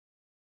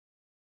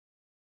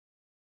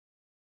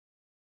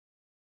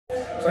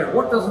So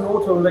what does an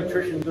auto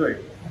electrician do?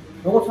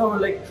 An auto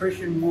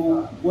electrician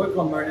will work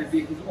on motor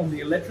vehicles on the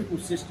electrical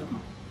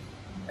system,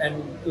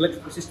 and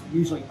electrical system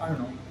usually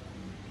only.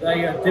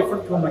 They are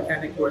different to a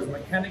mechanic, whereas a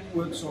mechanic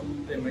works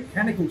on the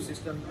mechanical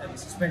system and the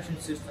suspension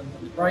system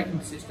and the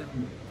braking system.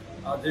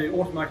 The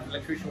automotive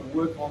electrician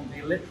will work on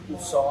the electrical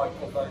side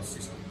of those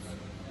systems.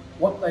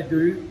 What they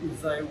do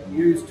is they will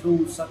use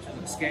tools such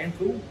as a scan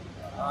tool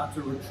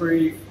to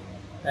retrieve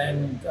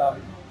and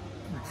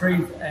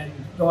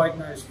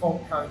diagnose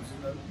fault codes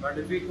in the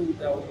motor vehicle.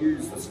 They'll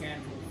use the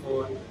scan tool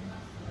for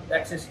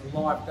accessing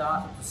live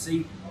data to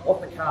see what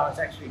the car is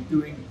actually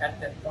doing at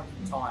that point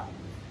in time.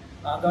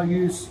 They'll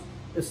use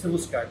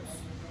oscilloscopes.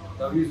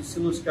 They'll use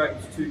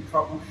oscilloscopes to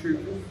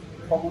troubleshoot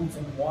problems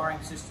in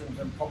wiring systems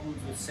and problems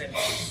with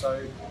sensors.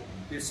 So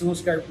the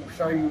oscilloscope will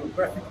show you a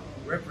graphical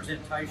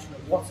representation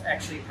of what's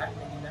actually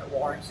happening in that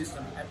wiring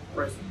system at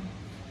present.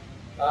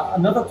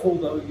 Another tool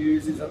they'll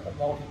use is a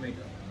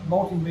multimeter. A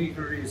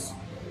multimeter is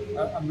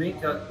a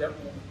meter that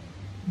will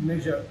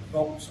measure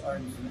volts,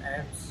 ohms and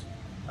amps.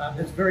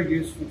 It's very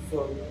useful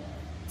for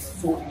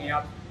sorting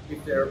out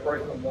if there are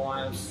broken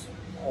wires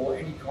or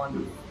any kind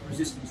of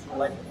resistance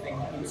related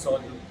thing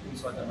inside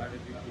the motor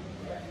vehicle.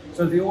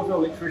 So the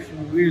auto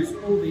electrician will use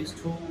all these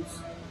tools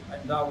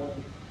and they will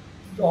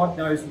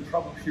diagnose and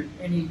troubleshoot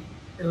any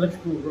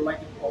electrical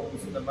related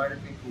problems in the motor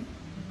vehicle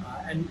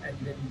and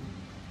then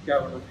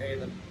go and repair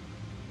them.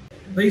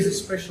 These are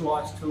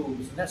specialised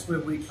tools, and that's where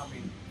we come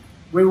in.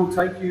 We will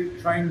train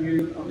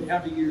you on how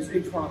to use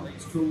each one of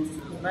these tools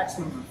to the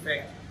maximum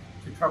effect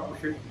to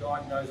troubleshoot and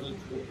diagnose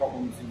electrical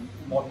problems in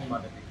modern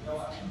motor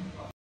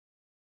vehicles.